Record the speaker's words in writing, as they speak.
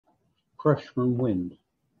pressure and wind.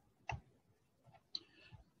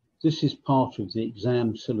 This is part of the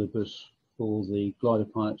exam syllabus for the glider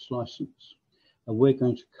pilot's license, and we're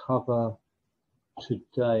going to cover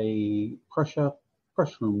today pressure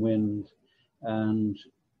and wind, and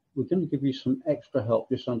we're going to give you some extra help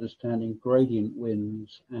just understanding gradient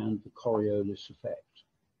winds and the Coriolis effect.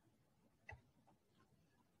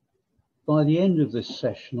 By the end of this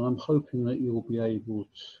session, I'm hoping that you'll be able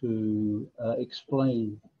to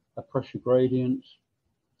explain a pressure gradient,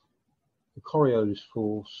 the Coriolis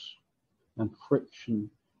force and friction,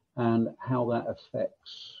 and how that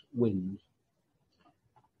affects wind.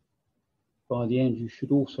 By the end, you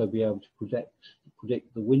should also be able to predict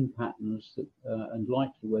the wind patterns that, and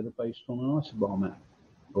likely weather based on an isobar map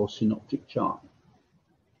or synoptic chart.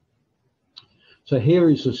 So here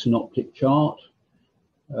is a synoptic chart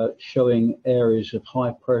showing areas of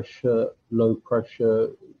high pressure, low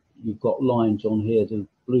pressure. You've got lines on here, the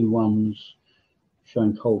blue ones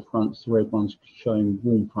showing cold fronts, the red ones showing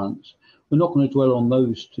warm fronts. We're not going to dwell on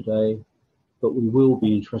those today, but we will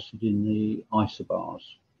be interested in the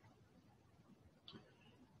isobars.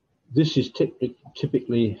 This is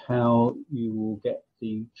typically how you will get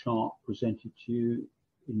the chart presented to you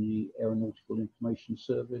in the Aeronautical Information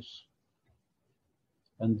Service.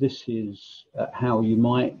 And this is how you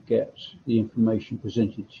might get the information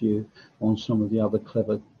presented to you on some of the other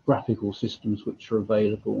clever graphical systems which are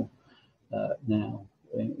available now,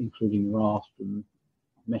 including Raft and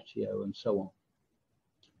Meteo and so on.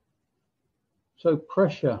 So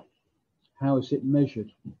pressure, how is it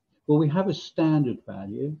measured? Well, we have a standard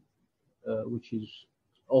value, which is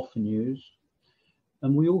often used,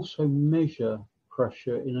 and we also measure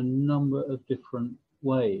pressure in a number of different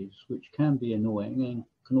ways, which can be annoying and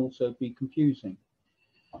can also be confusing.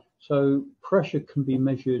 So pressure can be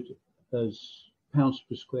measured as pounds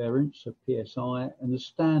per square inch, so PSI, and the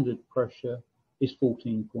standard pressure is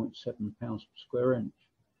 14.7 pounds per square inch.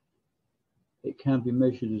 It can be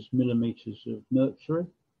measured as millimeters of mercury,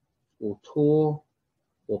 or torr,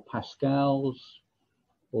 or pascals,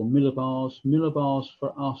 or millibars. Millibars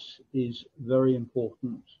for us is very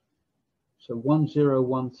important. So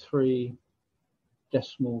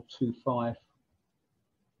 1013.25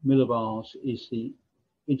 millibars is the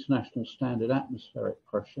international standard atmospheric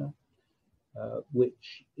pressure,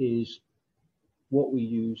 which is what we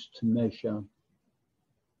use to measure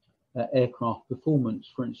aircraft performance.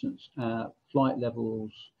 For instance, flight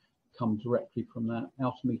levels come directly from that.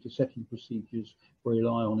 Altimeter setting procedures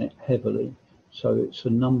rely on it heavily. So it's a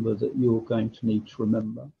number that you're going to need to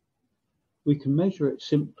remember. We can measure it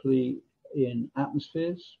simply in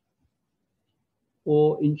atmospheres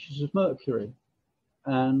or inches of mercury.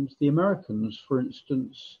 And the Americans, for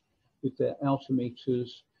instance, with their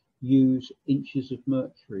altimeters, use inches of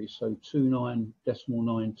mercury. So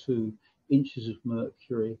 29.92 inches of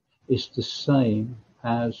mercury is the same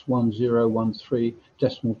as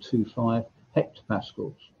 1013.25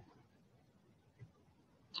 hectopascals.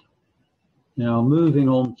 Now, moving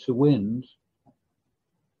on to wind,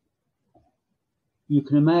 you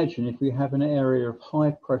can imagine if we have an area of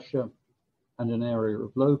high pressure and an area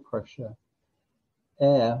of low pressure,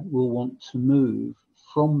 air will want to move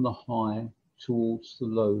from the high towards the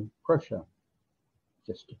low pressure,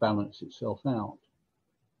 just to balance itself out.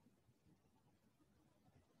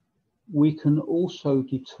 We can also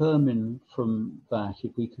determine from that,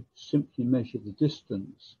 if we could simply measure the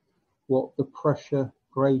distance, what the pressure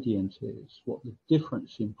gradient is, what the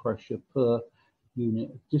difference in pressure per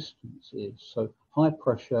unit of distance is. So high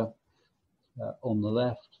pressure on the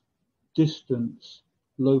left, distance,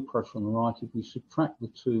 low pressure on the right. If we subtract the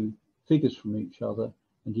two figures from each other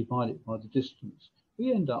and divide it by the distance,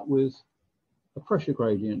 we end up with a pressure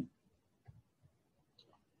gradient.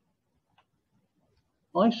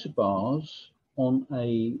 Isobars on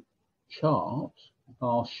a chart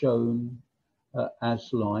are shown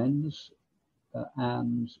as lines,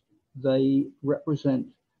 and they represent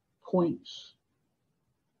points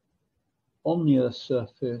on the Earth's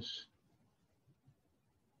surface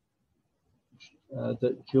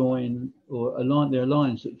that join, or there are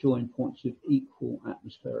lines that join points of equal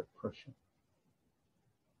atmospheric pressure.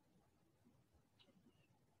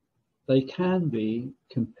 They can be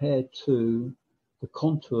compared to the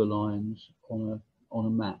contour lines on a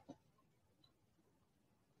map.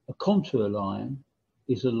 A contour line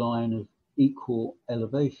is a line of equal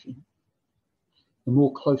elevation. The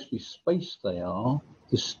more closely spaced they are,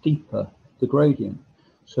 the steeper the gradient.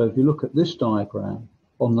 So if you look at this diagram,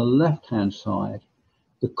 on the left-hand side,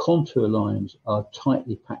 the contour lines are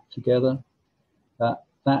tightly packed together.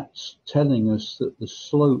 That's telling us that the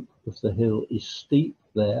slope of the hill is steep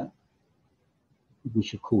there.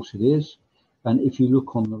 which of course it is. And if you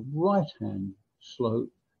look on the right-hand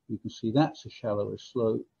slope, you can see that's a shallower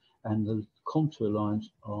slope, and the contour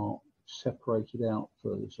lines are separated out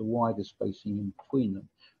further. There's a wider spacing in between them,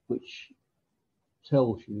 which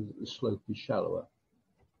tells you that the slope is shallower.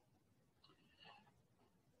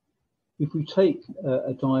 If we take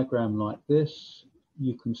a diagram like this,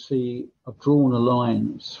 you can see I've drawn a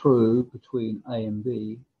line through between A and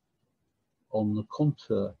B on the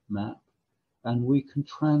contour map, and we can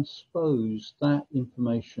transpose that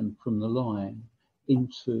information from the line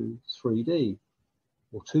into 3D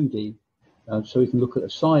or 2D. So we can look at a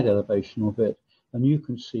side elevation of it, and you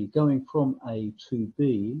can see going from A to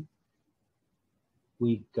B,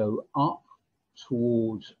 we go up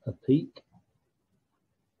towards a peak,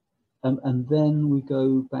 and then we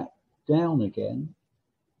go back down again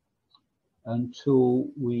until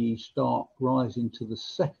we start rising to the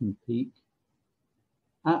second peak.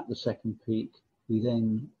 At the second peak, we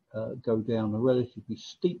then go down a relatively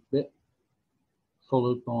steep bit,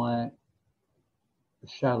 followed by a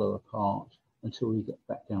shallower part until we get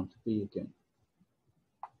back down to B again.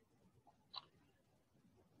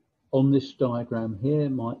 On this diagram here,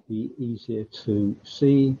 might be easier to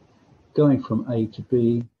see, going from A to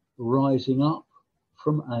B, rising up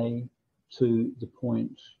from A to the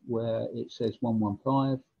point where it says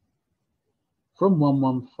 115. From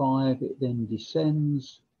 115, it then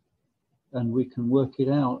descends, and we can work it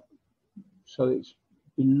out. So it's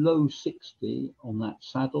below 60 on that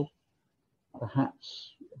saddle,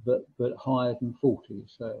 perhaps, but higher than 40.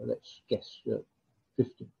 So let's guess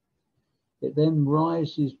 50. It then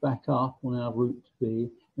rises back up on our route to B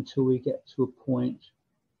until we get to a point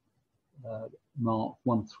marked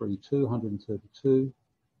 132,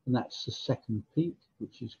 and that's the second peak,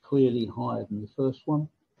 which is clearly higher than the first one.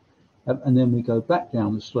 And then we go back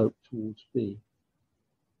down the slope towards B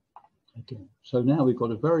again. So now we've got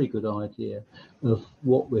a very good idea of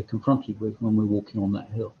what we're confronted with when we're walking on that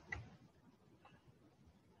hill.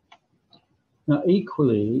 Now,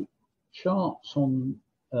 equally, charts on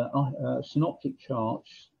synoptic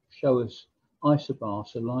charts show us isobars,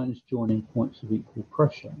 so lines joining points of equal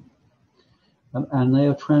pressure, and they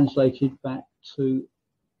are translated back to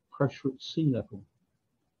pressure at sea level.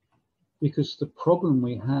 Because the problem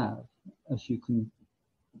we have, as you can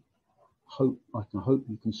hope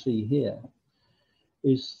you can see here,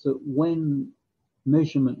 is that when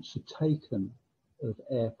measurements are taken of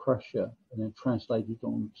air pressure and then translated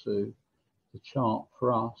onto the chart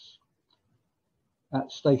for us,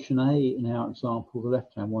 at station A in our example, the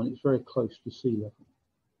left-hand one, it's very close to sea level.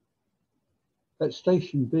 At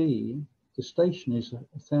station B, the station is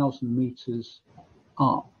 1,000 meters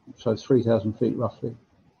up, so 3,000 feet roughly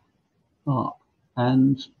up.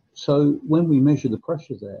 And so when we measure the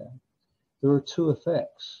pressure there are two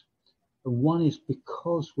effects. And one is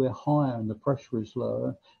because we're higher and the pressure is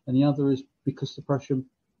lower, and the other is because the pressure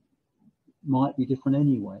might be different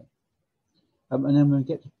anyway. And then when we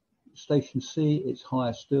get to station C, it's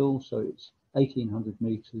higher still, so it's 1,800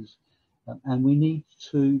 meters. And we need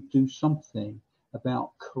to do something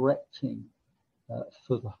about correcting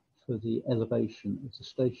for the elevation of the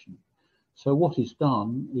station. So what is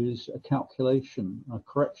done is a calculation, a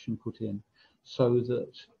correction put in, so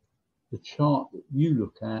that the chart that you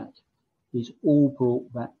look at is all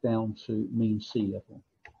brought back down to mean sea level.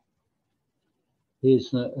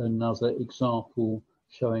 Here's another example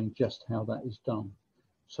showing just how that is done.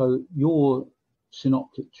 So your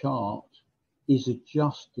synoptic chart is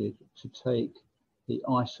adjusted to take the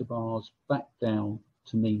isobars back down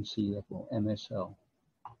to mean sea level, MSL.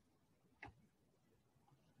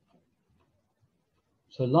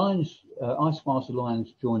 So lines, isobars are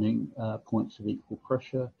lines joining points of equal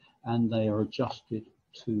pressure, and they are adjusted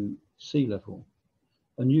to sea level.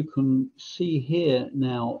 And you can see here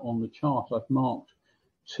now on the chart, I've marked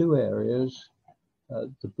two areas.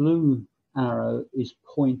 The blue arrow is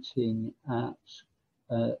pointing at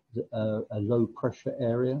a low pressure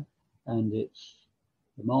area, and it's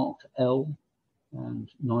marked L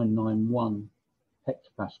and 991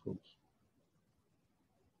 hectopascals.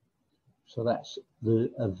 So that's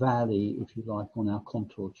a valley, if you like, on our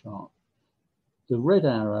contour chart. The red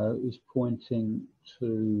arrow is pointing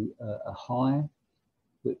to a high,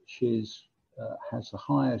 which is has the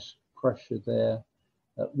highest pressure there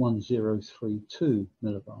at 1032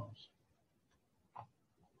 millibars.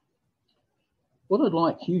 What I'd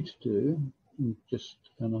like you to do,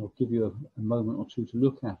 and I'll give you a moment or two to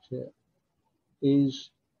look at it,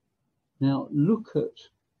 is now look at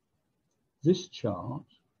this chart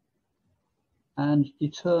and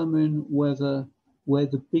determine where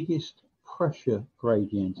the biggest pressure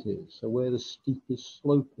gradient is, so where the steepest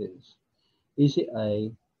slope is. Is it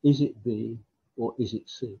A, is it B, or is it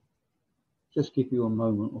C? Just give you a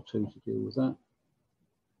moment or two to deal with that.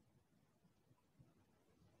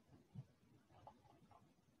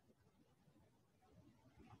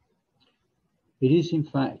 It is in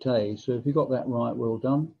fact A, so if you got that right, well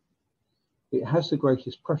done. It has the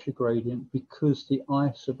greatest pressure gradient because the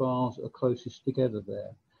isobars are closest together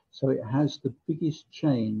there. So it has the biggest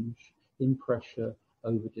change in pressure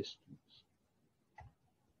over distance.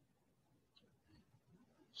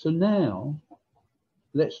 So now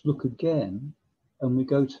let's look again, and we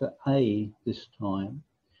go to A this time.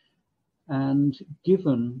 And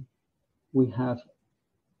given we have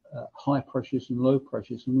high pressures and low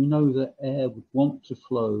pressures, and we know that air would want to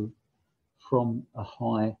flow from a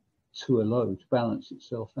high to a low to balance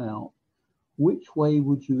itself out, which way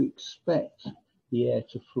would you expect the air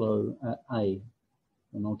to flow at A?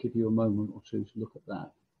 And I'll give you a moment or two to look at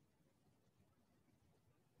that.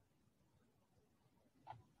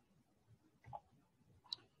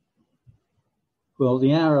 Well,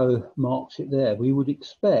 the arrow marks it there. We would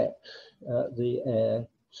expect the air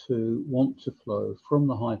to want to flow from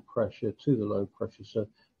the high pressure to the low pressure, so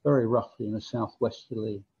very roughly in a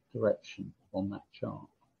southwesterly direction on that chart.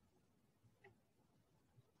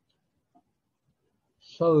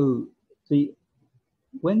 So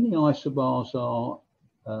when the isobars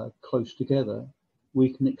are close together,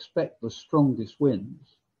 we can expect the strongest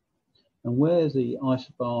winds. And where the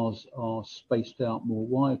isobars are spaced out more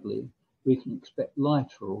widely, we can expect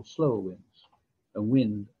lighter or slower winds. And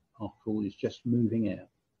wind, after all, is just moving air.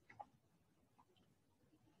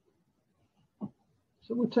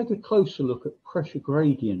 So we'll take a closer look at pressure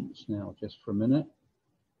gradients now, just for a minute.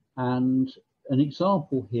 And an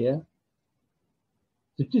example here,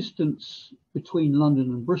 the distance between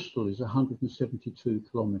London and Bristol is 172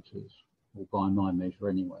 kilometres, or by my measure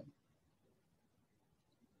anyway.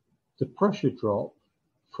 The pressure drop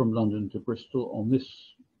from London to Bristol on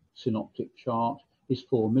this synoptic chart is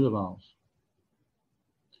 4 millibars.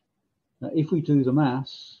 Now, if we do the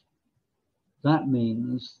maths, that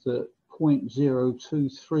means that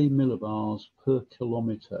 0.023 millibars per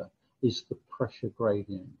kilometre is the pressure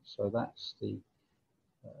gradient. So that's the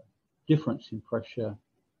difference in pressure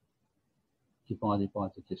divided by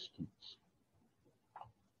the distance.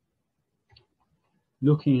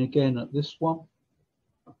 Looking again at this one,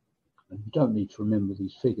 and you don't need to remember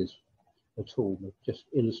these figures at all, but just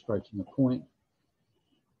illustrating a point.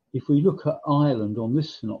 If we look at Ireland on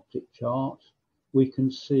this synoptic chart, we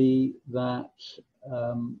can see that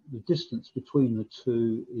the distance between the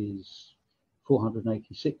two is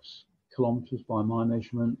 486 kilometres by my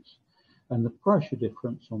measurements, and the pressure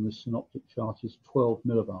difference on this synoptic chart is 12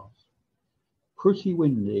 millibars. Pretty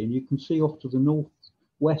windy, and you can see off to the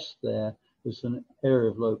northwest there, there's an area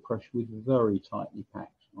of low pressure with very tightly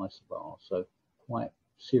packed isobars, so quite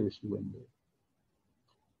seriously windy.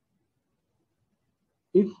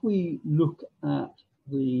 If we look at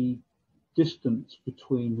the distance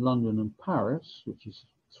between London and Paris, which is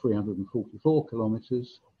 344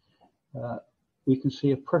 kilometres, we can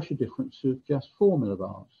see a pressure difference of just 4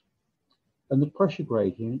 millibars. And the pressure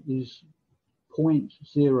gradient is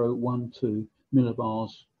 0.012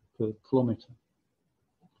 millibars per kilometre.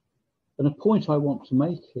 And a point I want to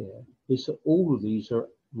make here is that all of these are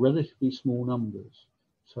relatively small numbers.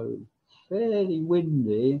 So fairly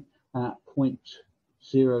windy at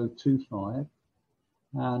 0.025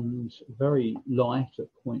 and very light at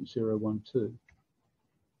 0.012.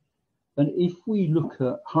 And if we look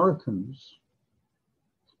at hurricanes,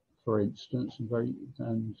 for instance,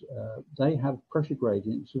 they have pressure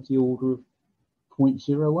gradients of the order of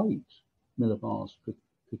 0.08 millibars per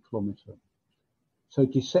kilometre. So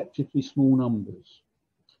deceptively small numbers.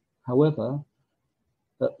 However,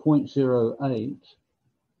 at 0.08,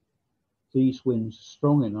 these winds are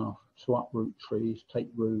strong enough to uproot trees, take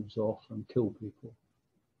roofs off and kill people.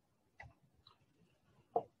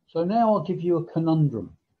 So now I'll give you a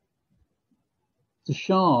conundrum. The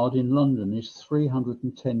Shard in London is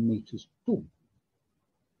 310 metres tall,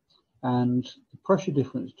 and the pressure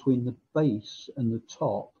difference between the base and the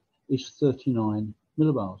top is 39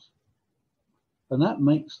 millibars. And that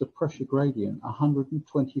makes the pressure gradient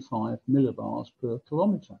 125 millibars per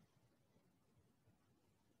kilometre.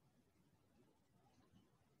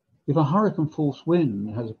 If a hurricane force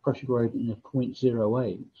wind has a pressure gradient of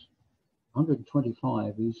 0.08,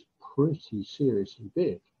 125 is pretty seriously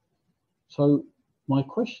big. So my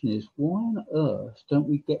question is, why on earth don't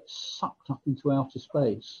we get sucked up into outer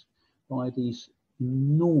space by these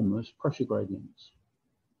enormous pressure gradients?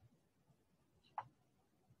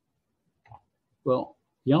 Well,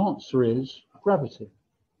 the answer is gravity.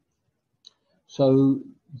 So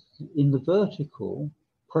In the vertical,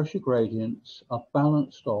 pressure gradients are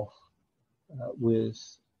balanced off with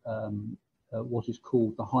what is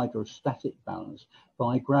called the hydrostatic balance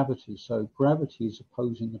by gravity. So gravity is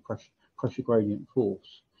opposing the pressure gradient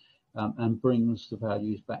force and brings the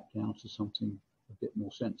values back down to something a bit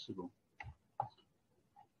more sensible.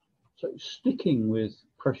 So sticking with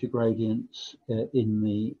pressure gradients in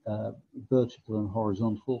the vertical and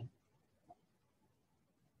horizontal,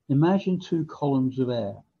 imagine two columns of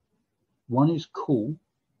air. One is cool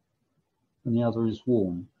and the other is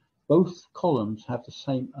warm. Both columns have the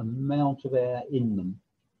same amount of air in them.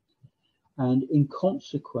 And in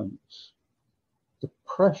consequence, the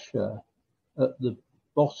pressure at the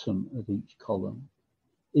bottom of each column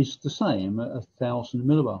is the same at 1,000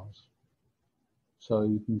 millibars. So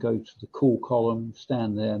you can go to the cool column,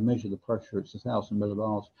 stand there, measure the pressure, it's 1,000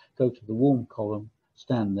 millibars. Go to the warm column,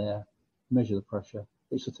 stand there, measure the pressure,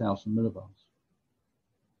 it's 1,000 millibars.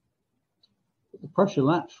 But the pressure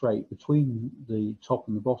lapse rate between the top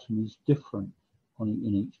and the bottom is different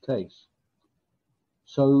in each case.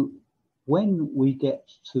 So when we get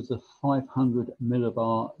to the 500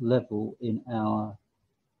 millibar level in our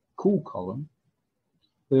cool column,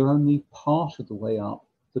 we're only part of the way up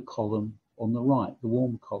the column on the right, the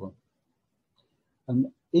warm column. And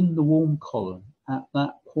in the warm column, at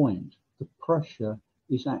that point, the pressure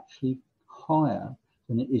is actually higher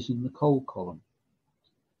than it is in the cold column.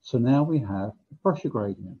 So now we have a pressure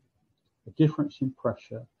gradient, a difference in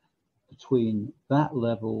pressure between that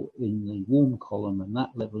level in the warm column and that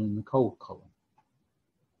level in the cold column.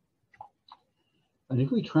 And if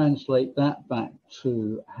we translate that back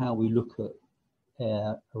to how we look at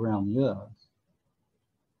air around the Earth,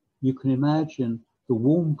 you can imagine the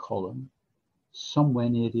warm column somewhere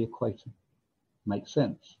near the equator. Makes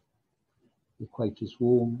sense. The equator is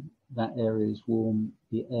warm, that area is warm,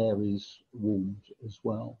 the air is warmed as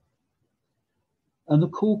well. And the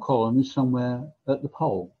cool column is somewhere at the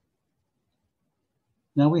pole.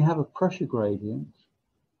 Now we have a pressure gradient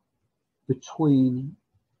between,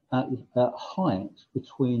 at height,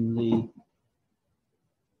 between the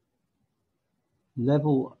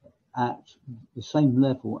level at the same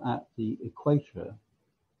level at the equator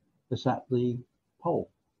as at the pole.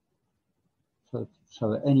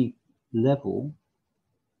 So at any level,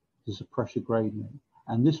 there's a pressure gradient.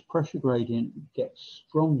 And this pressure gradient gets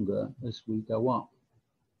stronger as we go up.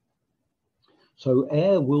 So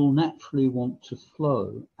air will naturally want to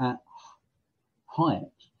flow at height.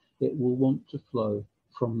 It will want to flow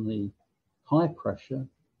from the high pressure,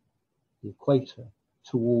 the equator,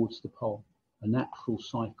 towards the pole, a natural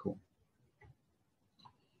cycle.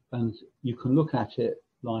 And you can look at it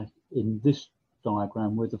like in this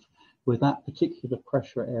diagram where that particular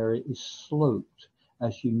pressure area is sloped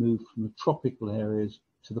as you move from the tropical areas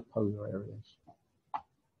to the polar areas.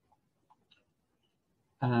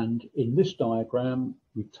 And in this diagram,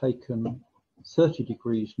 we've taken 30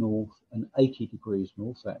 degrees north and 80 degrees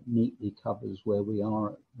north. That neatly covers where we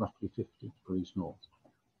are at roughly 50 degrees north.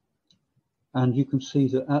 And you can see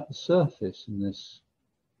that at the surface in this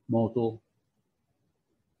model,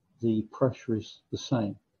 the pressure is the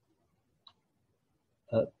same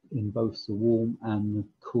in both the warm and the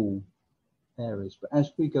cool areas. But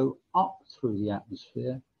as we go up through the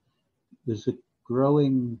atmosphere, there's a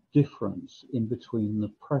growing difference in between the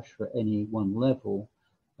pressure at any one level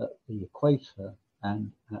at the equator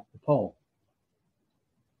and at the pole.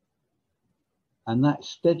 And that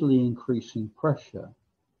steadily increasing pressure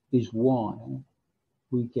is why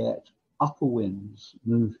we get upper winds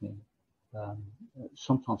moving,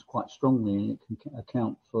 sometimes quite strongly, and it can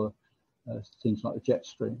account for things like the jet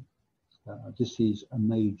stream. This is a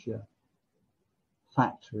major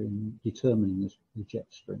factor in determining the jet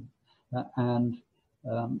stream, and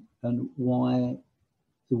why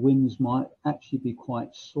the winds might actually be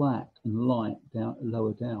quite slack and light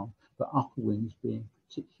lower down, but upper winds being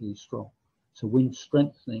particularly strong. So wind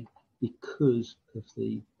strengthening because of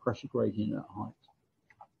the pressure gradient at height.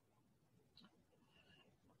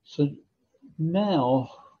 So now,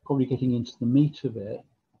 probably getting into the meat of it,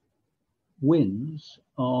 winds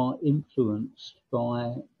are influenced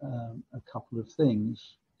by a couple of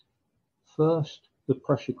things. First, the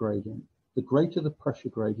pressure gradient. The greater the pressure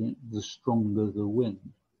gradient, the stronger the wind.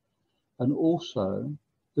 And also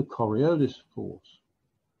the Coriolis force.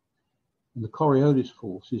 And the Coriolis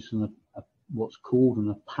force is what's called an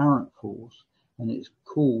apparent force, and it's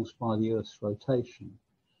caused by the Earth's rotation.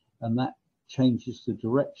 And that changes the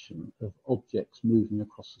direction of objects moving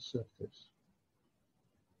across the surface.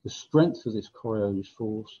 The strength of this Coriolis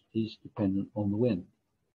force is dependent on the wind.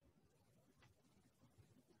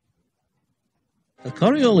 The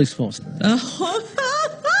Coriolis force.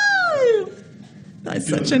 That's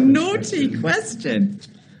such a naughty question.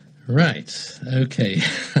 Right, okay.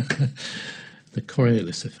 The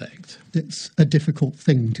Coriolis effect. It's a difficult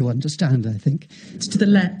thing to understand, I think. It's to the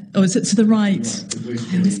left. Oh, is it to the right?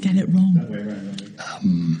 I always get it wrong.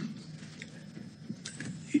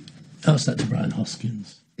 Ask that to Brian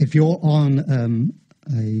Hoskins. If you're on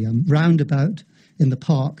a roundabout in the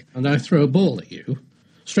park, and I throw a ball at you,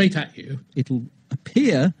 straight at you, it'll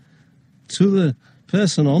appear to the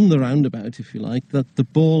person on the roundabout, if you like, that the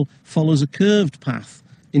ball follows a curved path.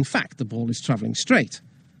 In fact, the ball is travelling straight.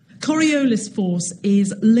 Coriolis force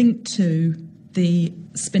is linked to the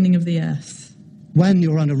spinning of the Earth. when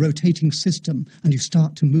you're on a rotating system and you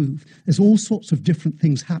start to move, there's all sorts of different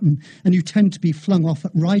things happen, and you tend to be flung off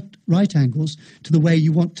at right angles to the way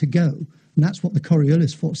you want to go. And that's what the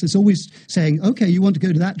Coriolis force is, always saying, OK, you want to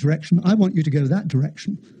go to that direction, I want you to go that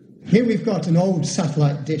direction. Here we've got an old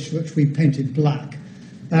satellite dish which we painted black.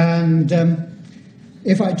 And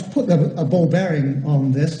if I put a ball bearing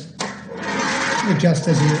on this, just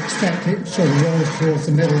as you expect, it sort of rolls towards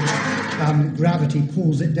the middle. Gravity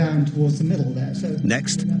pulls it down towards the middle there. So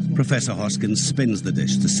next, Professor Hoskins spins the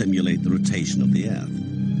dish to simulate the rotation of the Earth.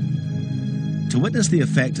 To witness the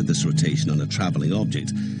effect of this rotation on a travelling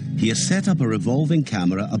object, he has set up a revolving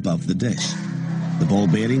camera above the dish. The ball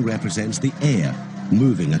bearing represents the air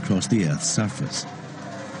moving across the Earth's surface.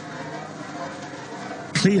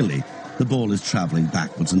 Clearly, the ball is travelling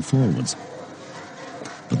backwards and forwards.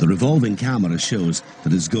 But the revolving camera shows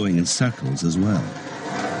that it's going in circles as well.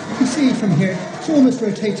 You see from here, it's almost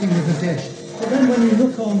rotating with the dish. But then when you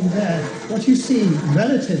look on there, what you see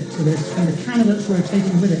relative to this, when the camera's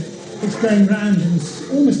rotating with it, it's going round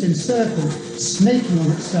almost in circles, snaking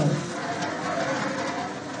on itself.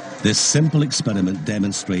 This simple experiment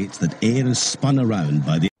demonstrates that air is spun around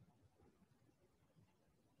by the...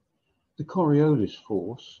 The Coriolis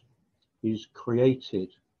force is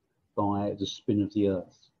created by the spin of the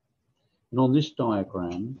Earth. And on this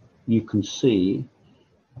diagram, you can see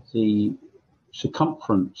the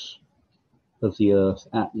circumference of the Earth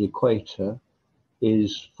at the equator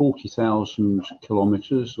is 40,000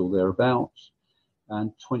 kilometres or thereabouts,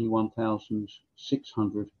 and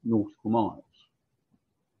 21,600 nautical miles.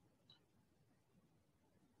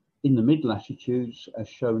 In the mid-latitudes, as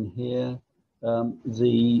shown here,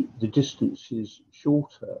 the distance is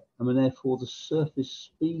shorter, and therefore the surface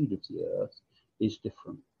speed of the Earth is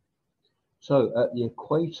different. So at the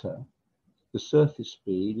equator, the surface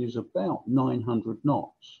speed is about 900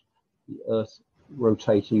 knots, the Earth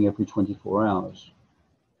rotating every 24 hours,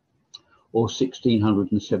 or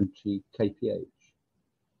 1670 kph.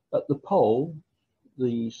 At the pole,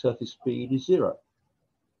 the surface speed is 0.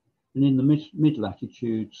 And in the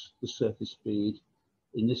mid-latitudes, the surface speed,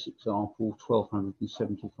 in this example,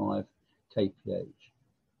 1275 kph.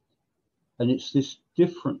 And it's this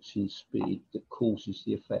difference in speed that causes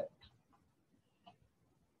the effect.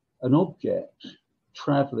 An object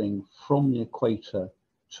travelling from the equator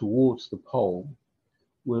towards the pole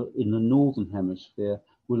will, in the northern hemisphere,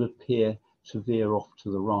 will appear to veer off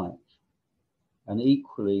to the right. And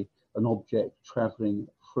equally, an object travelling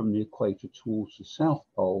from the equator towards the south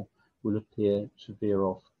pole will appear to veer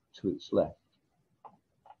off to its left.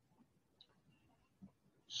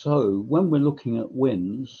 So when we're looking at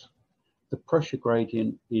winds, the pressure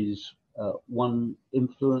gradient is one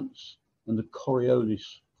influence, and the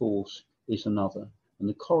Coriolis force is another. And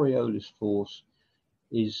the Coriolis force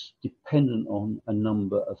is dependent on a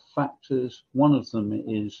number of factors. One of them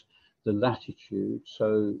is the latitude.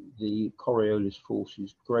 So the Coriolis force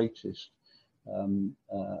is greatest in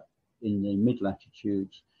the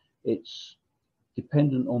mid-latitudes. It's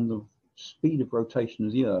dependent on the speed of rotation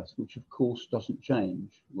of the Earth, which of course doesn't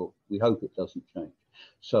change. Well, we hope it doesn't change.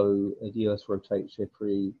 So the Earth rotates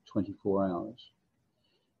every 24 hours.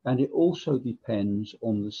 And it also depends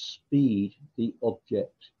on the speed the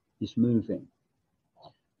object is moving.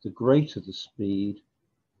 The greater the speed,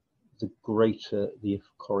 the greater the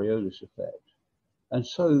Coriolis effect. And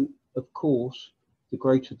so, of course, the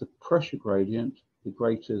greater the pressure gradient, the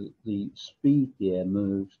greater the speed the air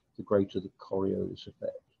moves, the greater the Coriolis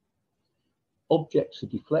effect. Objects are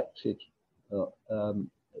deflected to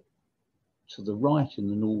the right in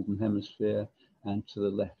the northern hemisphere and to the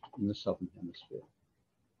left in the southern hemisphere.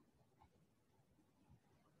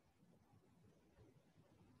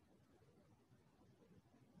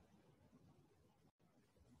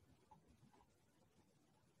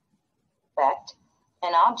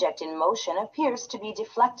 An object in motion appears to be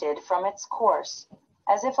deflected from its course,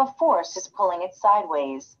 as if a force is pulling it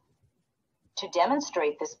sideways. To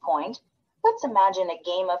demonstrate this point, let's imagine a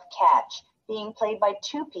game of catch being played by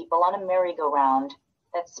two people on a merry-go-round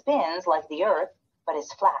that spins like the Earth, but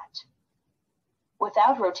is flat.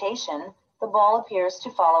 Without rotation, the ball appears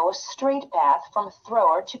to follow a straight path from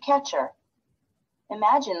thrower to catcher.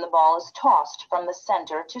 Imagine the ball is tossed from the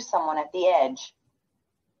center to someone at the edge.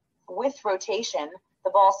 With rotation,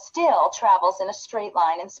 the ball still travels in a straight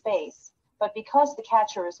line in space, but because the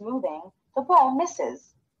catcher is moving, the ball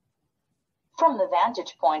misses. From the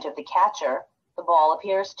vantage point of the catcher, the ball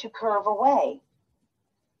appears to curve away.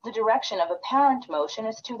 The direction of apparent motion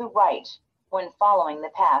is to the right when following the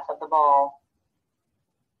path of the ball.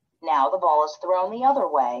 Now the ball is thrown the other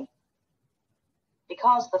way.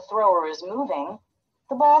 Because the thrower is moving,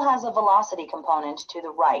 the ball has a velocity component to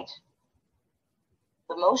the right.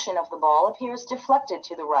 The motion of the ball appears deflected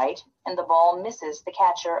to the right, and the ball misses the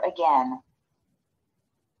catcher again.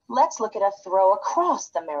 Let's look at a throw across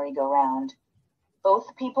the merry-go-round.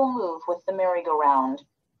 Both people move with the merry-go-round.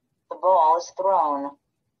 The ball is thrown.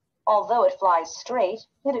 Although it flies straight,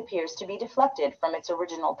 it appears to be deflected from its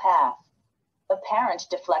original path. Apparent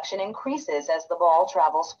deflection increases as the ball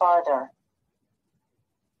travels farther.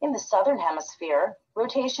 In the southern hemisphere,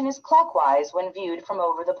 rotation is clockwise when viewed from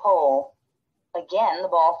over the pole. Again, the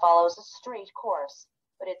ball follows a straight course,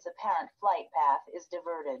 but its apparent flight path is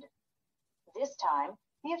diverted. This time,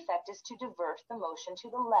 the effect is to divert the motion to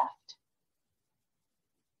the left.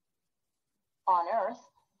 On Earth,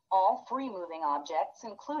 all free-moving objects,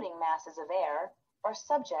 including masses of air, are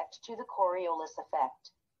subject to the Coriolis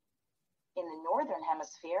effect. In the northern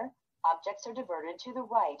hemisphere, objects are diverted to the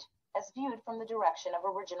right, as viewed from the direction of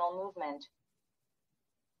original movement.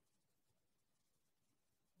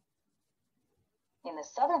 In the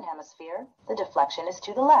southern hemisphere, the deflection is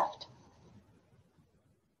to the left.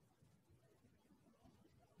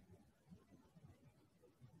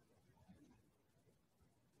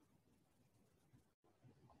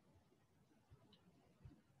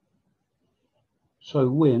 So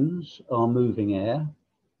winds are moving air.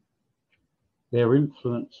 They're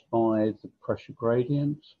influenced by the pressure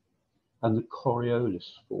gradient and the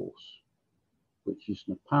Coriolis force, which is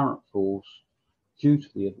an apparent force due to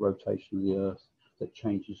the rotation of the Earth that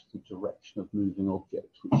changes the direction of moving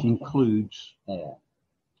objects, which includes air.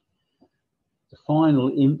 The final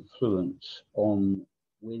influence on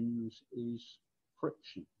winds is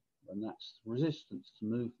friction, and that's resistance to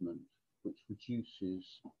movement, which reduces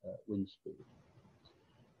wind speed.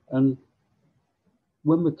 And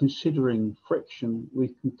when we're considering friction, we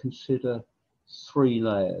can consider three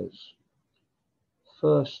layers.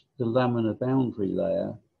 First, the laminar boundary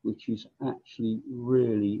layer, which is actually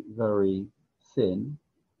really very thin,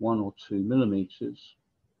 1 or 2 millimeters,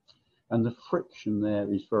 and the friction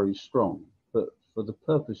there is very strong. But for the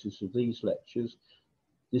purposes of these lectures,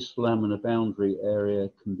 this laminar boundary area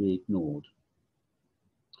can be ignored.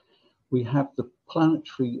 We have the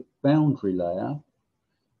planetary boundary layer,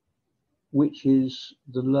 which is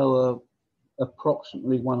the lower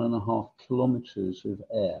approximately 1.5 kilometers of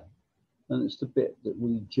air. And it's the bit that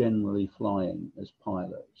we generally fly in as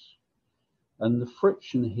pilots. And the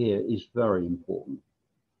friction here is very important.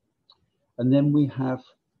 And then we have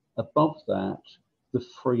above that, the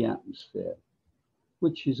free atmosphere,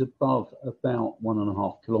 which is above about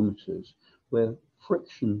 1.5 kilometers, where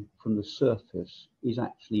friction from the surface is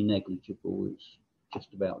actually negligible. It's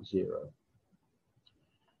just about zero.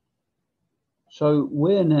 So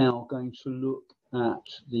we're now going to look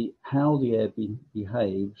at how the air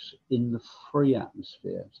behaves in the free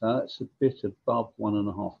atmosphere. So that's a bit above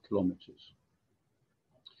 1.5 kilometers.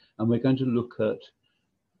 And we're going to look at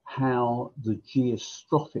how the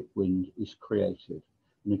geostrophic wind is created.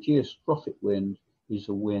 And the geostrophic wind is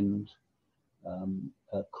a wind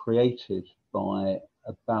created by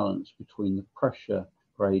a balance between the pressure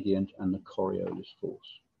gradient and the Coriolis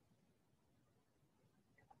force.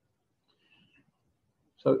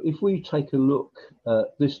 So if we take a look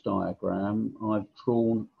at this diagram, I've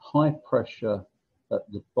drawn high pressure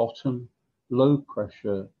at the bottom, low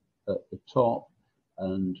pressure at the top,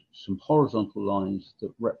 and some horizontal lines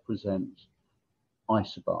that represent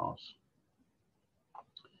isobars.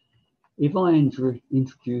 If I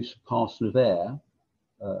introduce a parcel of air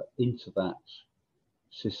into that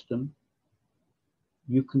system,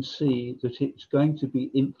 you can see that it's going to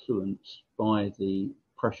be influenced by the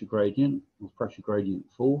pressure gradient or pressure gradient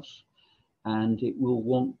force, and it will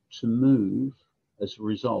want to move as a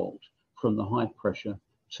result from the high pressure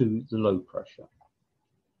to the low pressure,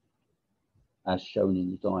 as shown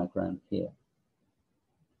in the diagram here.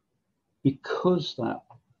 Because that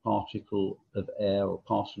particle of air or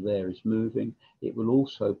parcel of air is moving, it will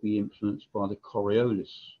also be influenced by the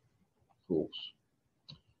Coriolis force,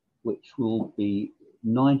 which will be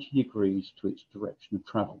 90 degrees to its direction of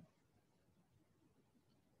travel.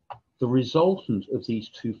 The resultant of these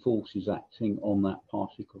two forces acting on that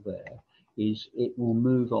particle there is it will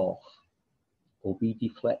move off or be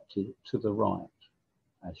deflected to the right,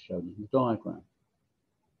 as shown in the diagram.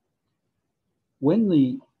 When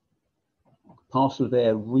the parcel of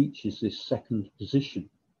air reaches this second position,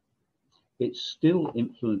 it's still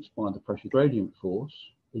influenced by the pressure gradient force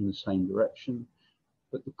in the same direction,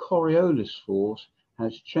 but the Coriolis force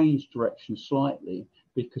has changed direction slightly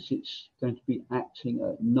because it's going to be acting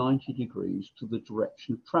at 90 degrees to the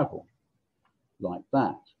direction of travel, like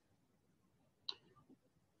that.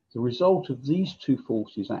 The result of these two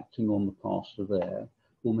forces acting on the parcel of air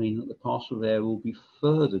will mean that the parcel of air will be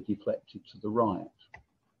further deflected to the right,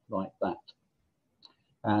 like that.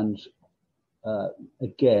 And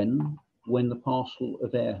again, when the parcel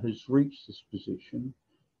of air has reached this position,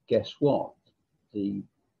 guess what? The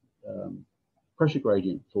pressure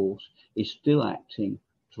gradient force is still acting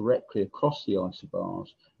directly across the isobars,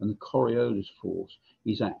 and the Coriolis force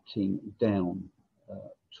is acting down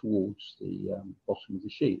towards the bottom of the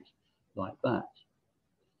sheet, like that.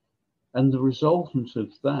 And the resultant of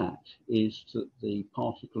that is that the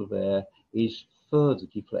particle of air is further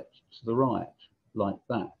deflected to the right, like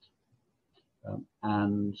that.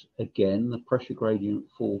 And again, the pressure gradient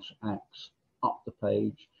force acts up the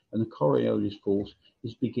page, and the Coriolis force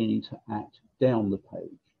is beginning to act down the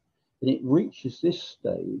page. And it reaches this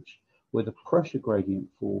stage where the pressure gradient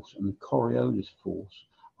force and the Coriolis force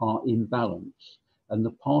are in balance, and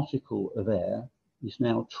the particle of air is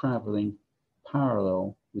now traveling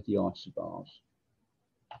parallel with the isobars.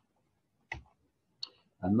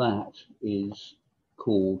 And that is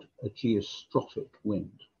called a geostrophic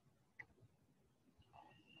wind.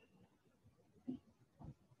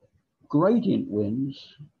 Gradient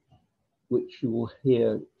winds, which you will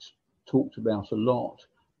hear talked about a lot,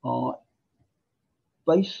 are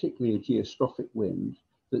basically a geostrophic wind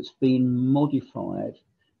that's been modified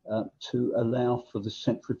to allow for the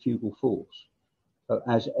centrifugal force. So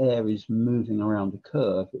as air is moving around a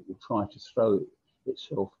curve, it will try to throw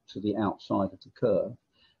itself to the outside of the curve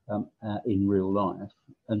in real life.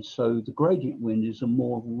 And so the gradient wind is a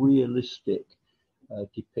more realistic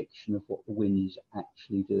depiction of what the wind is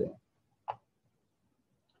actually doing.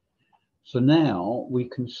 So now we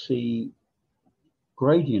can see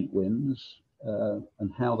gradient winds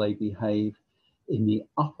and how they behave in the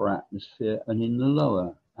upper atmosphere and in the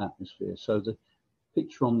lower atmosphere. So the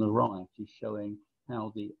picture on the right is showing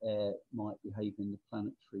how the air might behave in the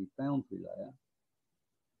planetary boundary layer,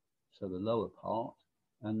 so the lower part,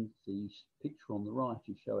 and the picture on the right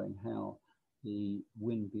is showing how the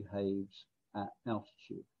wind behaves at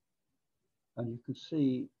altitude. And you can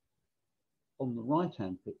see on the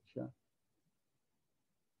right-hand picture,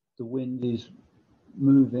 the wind is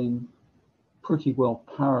moving pretty well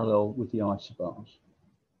parallel with the isobars.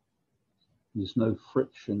 There's no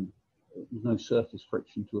friction, no surface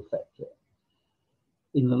friction to affect it.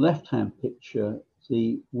 In the left-hand picture,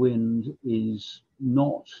 the wind is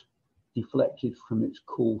not deflected from its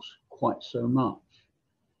course quite so much.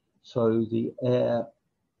 So the air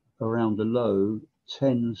around the low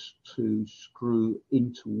tends to screw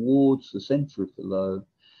in towards the center of the low,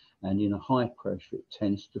 and in a high pressure, it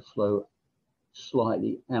tends to flow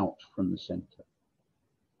slightly out from the center.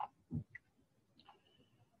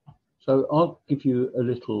 So I'll give you a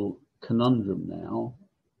little conundrum now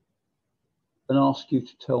and ask you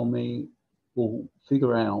to tell me or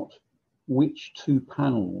figure out which two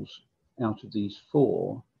panels out of these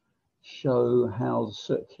four show how the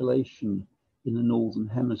circulation in the northern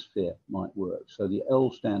hemisphere might work. So the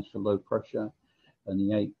L stands for low pressure and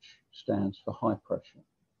the H stands for high pressure.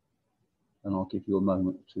 And I'll give you a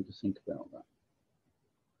moment or two to think about that.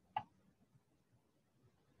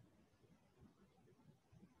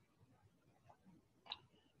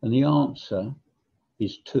 And the answer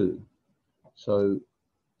is 2. So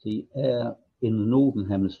the air in the northern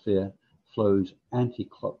hemisphere flows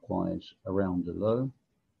anti-clockwise around the low,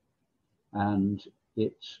 and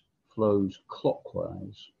it flows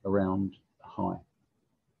clockwise around high.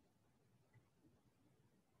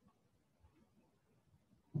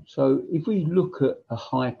 So if we look at a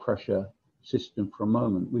high pressure system for a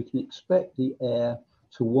moment, we can expect the air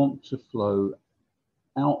to want to flow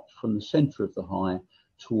out from the center of the high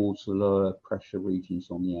towards the lower pressure regions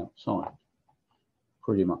on the outside,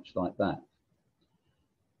 pretty much like that.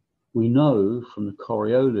 We know from the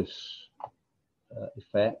Coriolis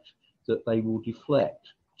effect that they will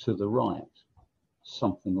deflect to the right,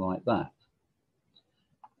 something like that.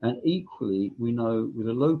 And equally, we know with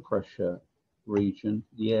a low pressure region,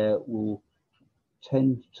 the air will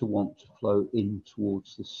tend to want to flow in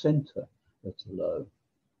towards the center of the low,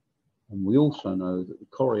 And we also know that the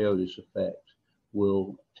Coriolis effect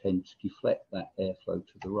will tend to deflect that airflow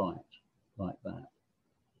to the right, like that.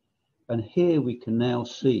 And here we can now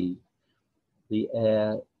see the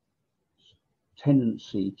air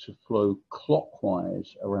tendency to flow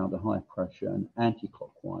clockwise around the high pressure and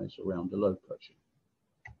anti-clockwise around the low pressure.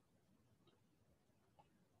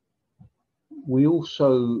 We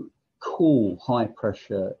also call high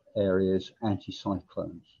pressure areas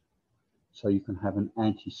anticyclones. So you can have an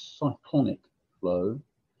anticyclonic flow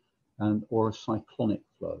or a cyclonic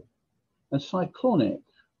flow. And cyclonic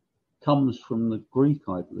comes from the Greek,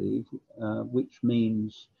 I believe, which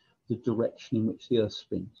means the direction in which the Earth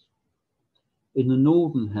spins. In the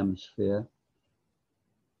northern hemisphere,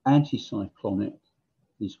 anticyclonic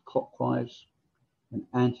is clockwise and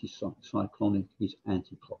anticyclonic is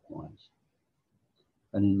anti-clockwise.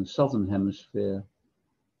 And in the southern hemisphere,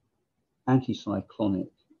 anticyclonic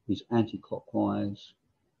is anti-clockwise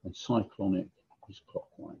and cyclonic is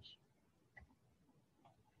clockwise.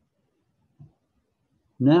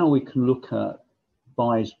 Now we can look at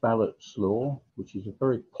Bayes-Ballott's law, which is a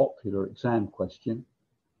very popular exam question.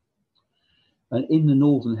 And in the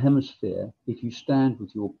northern hemisphere, if you stand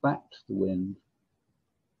with your back to the wind,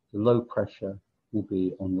 the low pressure will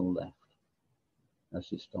be on your left, as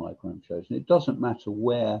this diagram shows. And it doesn't matter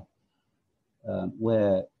where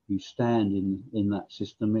you stand in that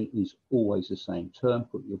system, it is always the same term.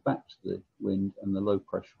 Put your back to the wind and the low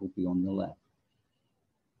pressure will be on your left.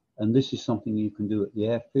 And this is something you can do at the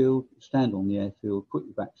airfield. Stand on the airfield, put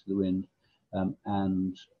your back to the wind,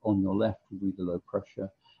 and on your left will be the low pressure.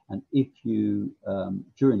 And if you,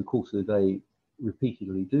 during the course of the day,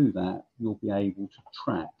 repeatedly do that, you'll be able to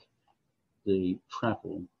track the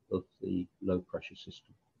travel of the low pressure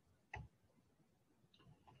system.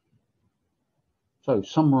 So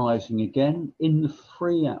summarizing again, in the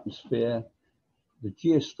free atmosphere, the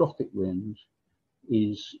geostrophic wind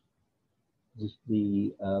is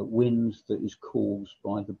the wind that is caused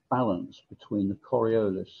by the balance between the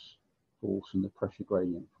Coriolis force and the pressure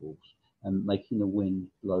gradient force, and making the wind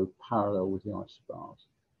blow parallel with the isobars.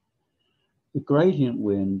 The gradient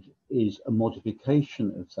wind is a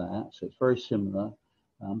modification of that, so it's very similar,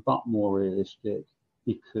 but more realistic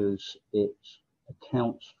because it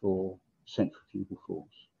accounts for centrifugal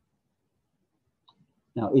force.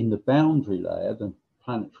 Now, in the boundary layer, the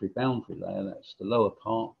planetary boundary layer, that's the lower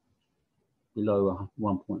part, below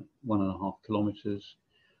 1.5 kilometers,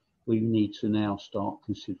 we need to now start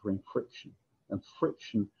considering friction. And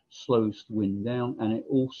friction slows the wind down, and it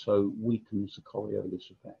also weakens the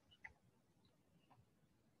Coriolis effect.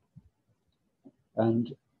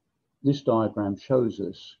 And this diagram shows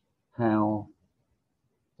us how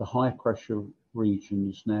the high pressure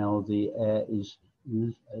regions, now the air is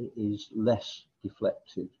less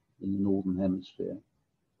deflected in the northern hemisphere.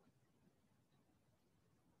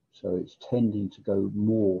 So it's tending to go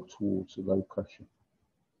more towards the low pressure.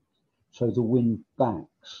 So the wind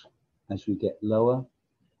backs as we get lower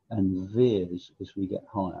and veers as we get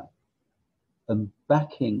higher. And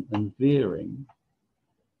backing and veering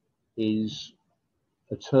is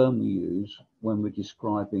a term we use when we're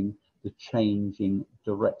describing the changing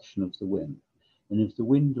direction of the wind. And if the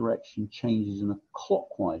wind direction changes in a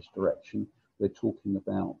clockwise direction, we're talking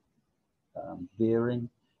about veering.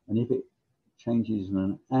 And if it changes in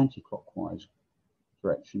an anti-clockwise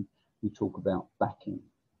direction, we talk about backing.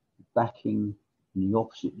 Backing in the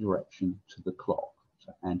opposite direction to the clock,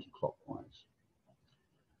 so anti-clockwise.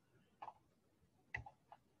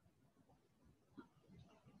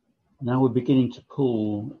 Now we're beginning to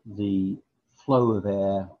pull the flow of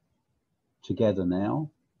air together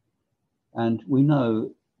now. And we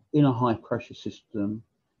know in a high pressure system,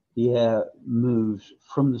 the air moves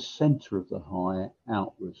from the center of the high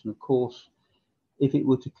outwards. And of course, if it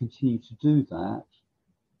were to continue to do that,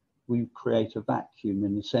 we create a vacuum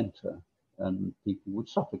in the center and people would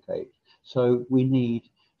suffocate. So we need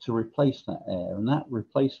to replace that air, and that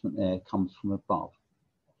replacement air comes from above.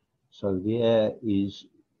 So the air is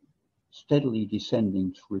steadily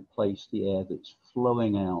descending to replace the air that's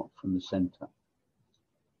flowing out from the center.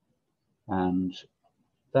 And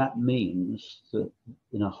that means that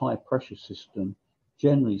in a high pressure system,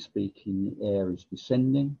 generally speaking, the air is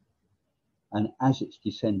descending. And as it's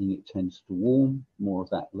descending, it tends to warm, more of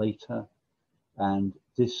that later. And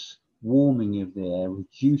this warming of the air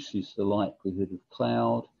reduces the likelihood of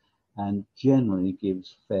cloud and generally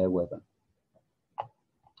gives fair weather.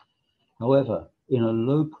 However, in a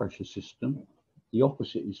low pressure system, the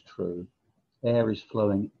opposite is true. Air is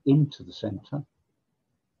flowing into the center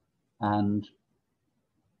and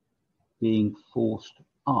being forced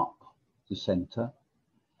up the center,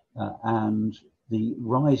 and the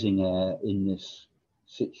rising air in this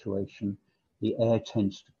situation, the air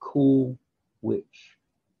tends to cool, which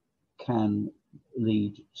can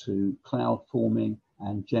lead to cloud forming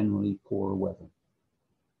and generally poorer weather.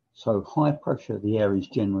 So high pressure, the air is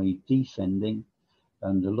generally descending,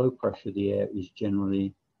 and the low pressure, the air is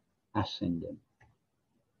generally ascending.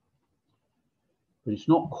 But it's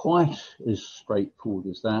not quite as straightforward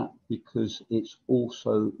as that, because it's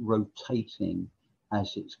also rotating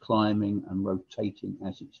as it's climbing and rotating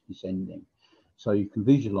as it's descending. So you can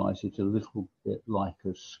visualize it a little bit like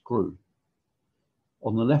a screw.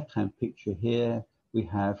 On the left-hand picture here, we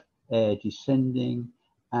have air descending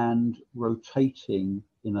and rotating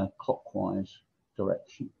in a clockwise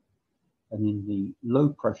direction. And in the low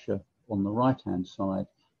pressure on the right-hand side,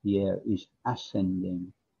 the air is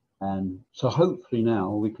ascending. And so hopefully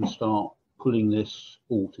now we can start pulling this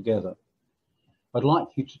all together. I'd like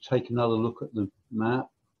you to take another look at the map.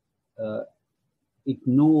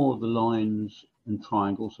 Ignore the lines and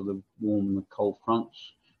triangles of the warm and the cold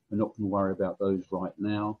fronts. We're not going to worry about those right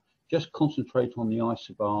now. Just concentrate on the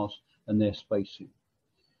isobars and their spacing.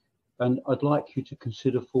 And I'd like you to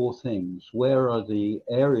consider 4 things. Where are the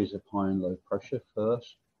areas of high and low pressure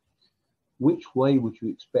first? Which way would you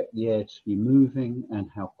expect the air to be moving and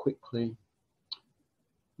how quickly?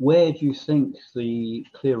 Where do you think the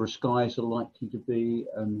clearer skies are likely to be,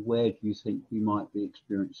 and where do you think we might be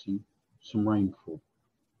experiencing some rainfall?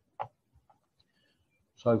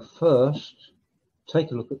 So first, take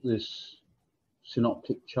a look at this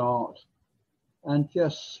synoptic chart and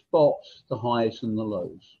just spot the highs and the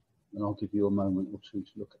lows. And I'll give you a moment or two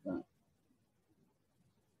to look at that.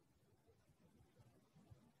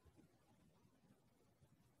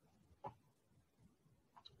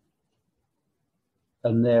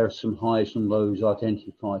 And there are some highs and lows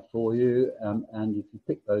identified for you. And if you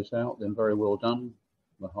pick those out, then very well done.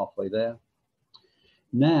 We're halfway there.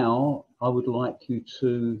 Now, I would like you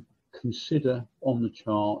to consider on the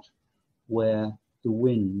chart where the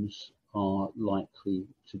winds are likely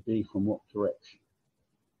to be, from what direction.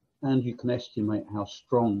 And you can estimate how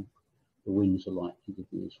strong the winds are likely to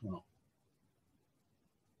be as well.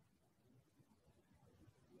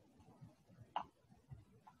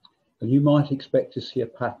 And you might expect to see a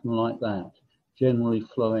pattern like that, generally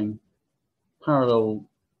flowing parallel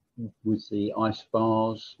with the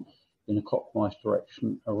isobars in a clockwise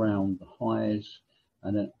direction around the highs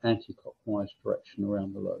and an anti-clockwise direction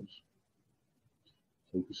around the lows.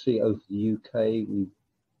 So you can see over the UK, we've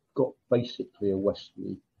got basically a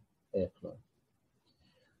westerly airflow.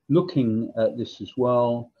 Looking at this as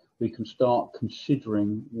well, we can start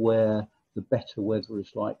considering where the better weather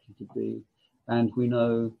is likely to be. And we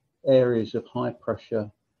know areas of high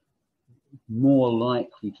pressure more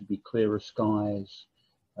likely to be clearer skies,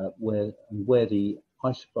 where the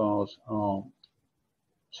isobars are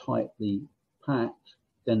tightly packed,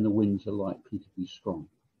 then the winds are likely to be strong.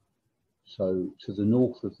 So to the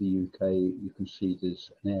north of the UK, you can see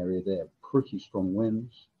there's an area there, pretty strong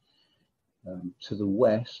winds. To the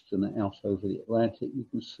west and out over the Atlantic, you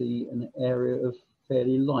can see an area of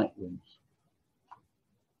fairly light winds.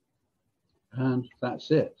 And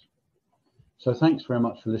that's it. So thanks very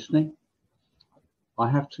much for listening. I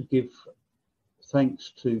have to give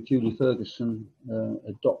thanks to Julie Ferguson,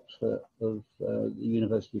 a doctor of the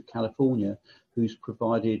University of California, who's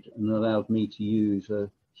provided and allowed me to use a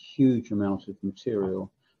huge amount of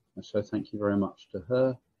material. And so thank you very much to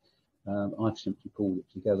her. I've simply pulled it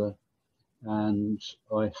together. And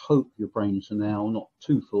I hope your brains are now not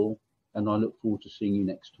too full, and I look forward to seeing you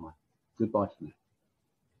next time. Goodbye for now.